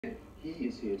He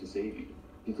is here to save you,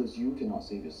 because you cannot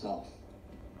save yourself.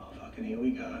 Oh, fucking here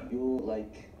we go. You're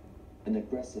like an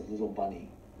aggressive little bunny.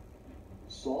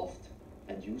 Soft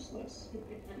and useless.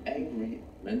 Angry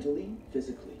mentally,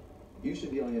 physically. You should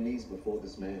be on your knees before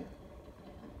this man.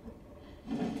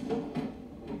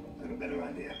 Got a better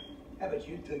idea. How about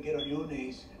you two get on your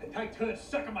knees and take turns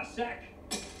sucking my sack?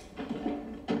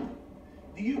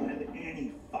 Do you have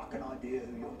any fucking idea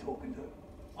who you're talking to?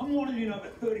 I'm wanted in over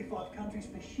 35 countries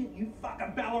for shit you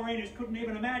fucking ballerinas couldn't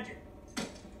even imagine.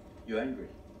 You're angry.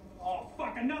 Oh,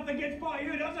 fucking nothing gets by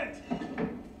you, does it?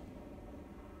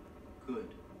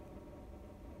 Good.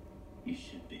 You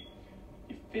should be.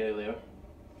 You failure.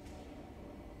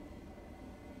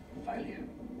 Failure.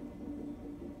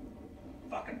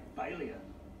 Fucking failure.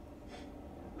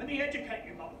 Let me educate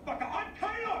you, motherfucker. I'm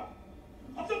Kano!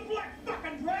 I'm the Black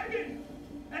fucking Dragon!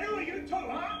 And who are you two,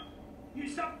 huh? You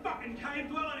some fucking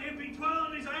cave-dwelling hippie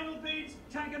twirling his anal beads,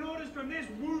 taking orders from this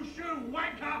wushu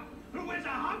wanker who wears a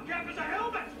hubcap as a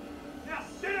helmet! Now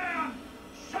sit down,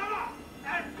 shut up,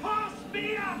 and pass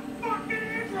me a fucking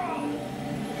egg roll!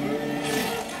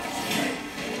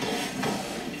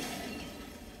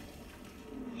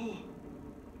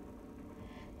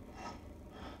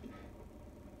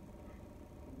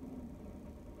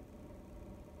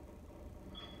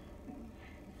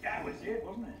 That was it,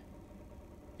 wasn't it?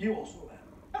 You all saw that.